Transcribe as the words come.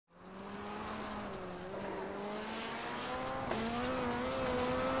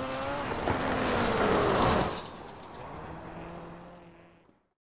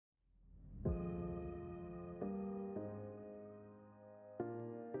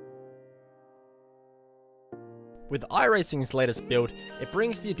With iRacing's latest build, it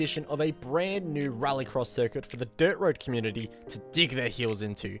brings the addition of a brand new rallycross circuit for the dirt road community to dig their heels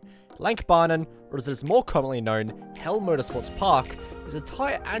into. Lankbanen, or as it is more commonly known, Hell Motorsports Park, is a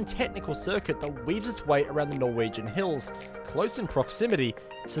tight and technical circuit that weaves its way around the Norwegian hills, close in proximity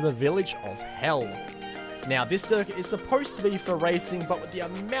to the village of Hell. Now, this circuit is supposed to be for racing, but with the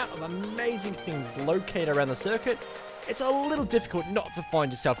amount of amazing things located around the circuit, it's a little difficult not to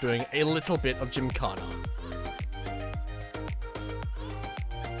find yourself doing a little bit of gymkhana.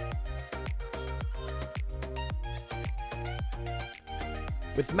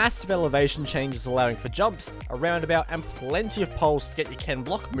 With massive elevation changes allowing for jumps, a roundabout and plenty of poles to get your Ken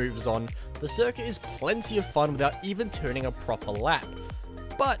Block moves on, the circuit is plenty of fun without even turning a proper lap.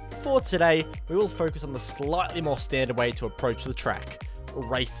 But for today, we will focus on the slightly more standard way to approach the track,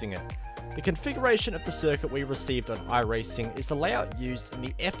 racing it. The configuration of the circuit we received on iRacing is the layout used in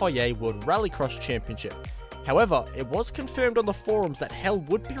the FIA World Rallycross Championship. However, it was confirmed on the forums that Hell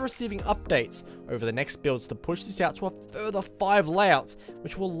would be receiving updates over the next builds to push this out to a further 5 layouts,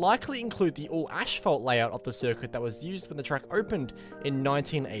 which will likely include the all asphalt layout of the circuit that was used when the track opened in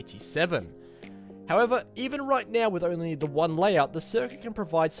 1987. However, even right now with only the one layout, the circuit can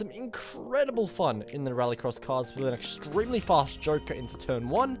provide some incredible fun in the rallycross cars with an extremely fast joker into turn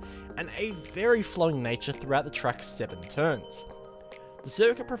 1 and a very flowing nature throughout the track's 7 turns. The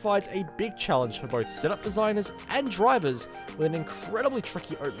circuit provides a big challenge for both setup designers and drivers, with an incredibly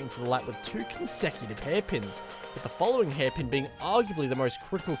tricky opening to the lap with 2 consecutive hairpins, with the following hairpin being arguably the most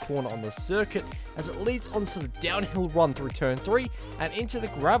critical corner on the circuit, as it leads onto the downhill run through turn 3 and into the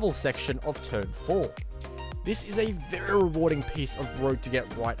gravel section of turn 4. This is a very rewarding piece of road to get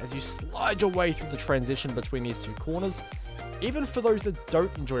right as you slide your way through the transition between these 2 corners. Even for those that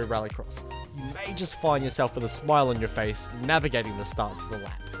don't enjoy rallycross, you may just find yourself with a smile on your face navigating the start to the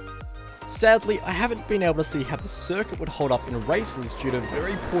lap. Sadly, I haven't been able to see how the circuit would hold up in races due to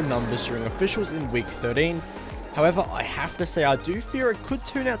very poor numbers during officials in week 13. However, I have to say I do fear it could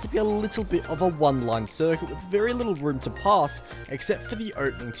turn out to be a little bit of a one-line circuit with very little room to pass except for the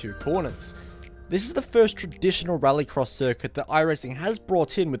opening 2 corners. This is the first traditional rallycross circuit that iRacing has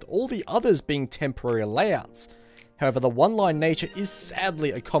brought in, with all the others being temporary layouts. However, the one-line nature is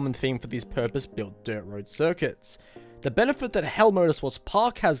sadly a common theme for these purpose-built dirt road circuits. The benefit that Hell Motorsports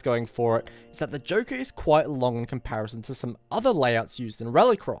Park has going for it is that the joker is quite long in comparison to some other layouts used in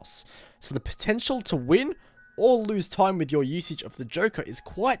rallycross, so the potential to win or lose time with your usage of the joker is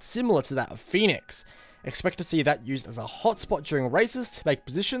quite similar to that of Phoenix. Expect to see that used as a hotspot during races to make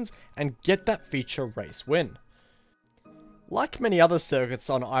positions and get that feature race win. Like many other circuits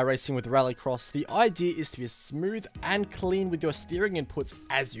on iRacing with Rallycross, the idea is to be as smooth and clean with your steering inputs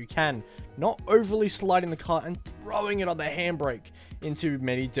as you can, not overly sliding the car and throwing it on the handbrake into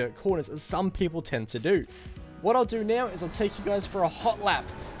many dirt corners as some people tend to do. What I'll do now is I'll take you guys for a hot lap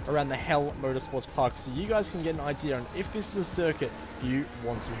around the Hell Motorsports Park so you guys can get an idea on if this is a circuit you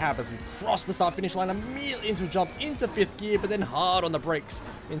want to have, as we cross the start finish line immediately into a jump into 5th gear, but then hard on the brakes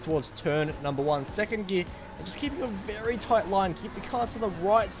in towards turn number 1, 2nd gear, and just keeping a very tight line, keep the car to the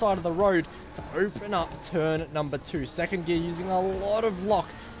right side of the road to open up turn number 2, 2nd gear, using a lot of lock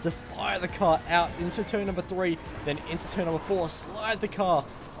to fire the car out into turn number 3, then into turn number 4, slide the car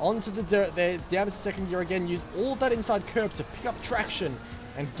onto the dirt there, down to 2nd gear again, use all that inside curb to pick up traction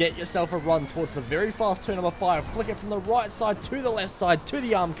and get yourself a run towards the very fast turn number 5. Flick it from the right side to the left side to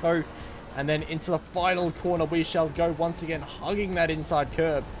the Armco, and then into the final corner we shall go, once again hugging that inside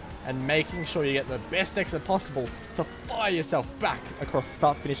curb and making sure you get the best exit possible to fire yourself back across the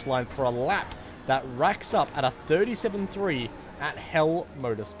start finish line for a lap that racks up at a 37.3 at Hell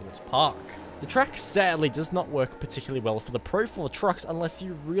Motorsports Park. The track sadly does not work particularly well for the Pro 4 trucks unless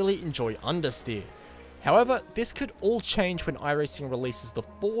you really enjoy understeer. However, this could all change when iRacing releases the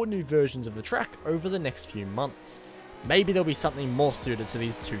 4 new versions of the track over the next few months. Maybe there'll be something more suited to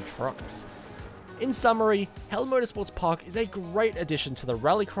these 2 trucks. In summary, Hell Motorsports Park is a great addition to the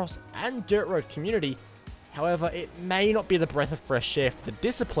rallycross and dirt road community. However, it may not be the breath of fresh air for the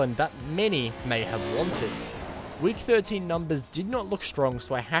discipline that many may have wanted. Week 13 numbers did not look strong,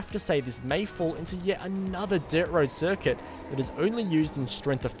 so I have to say this may fall into yet another dirt road circuit that is only used in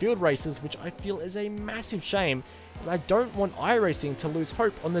strength of field races, which I feel is a massive shame, as I don't want iRacing to lose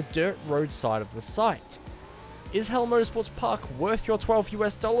hope on the dirt road side of the site. Is Hell Motorsports Park worth your $12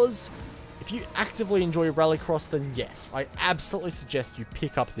 US? If you actively enjoy rallycross, then yes, I absolutely suggest you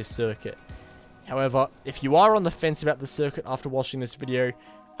pick up this circuit. However, if you are on the fence about the circuit after watching this video,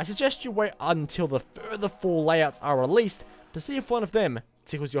 I suggest you wait until the further 4 layouts are released to see if one of them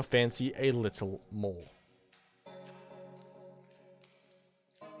tickles your fancy a little more.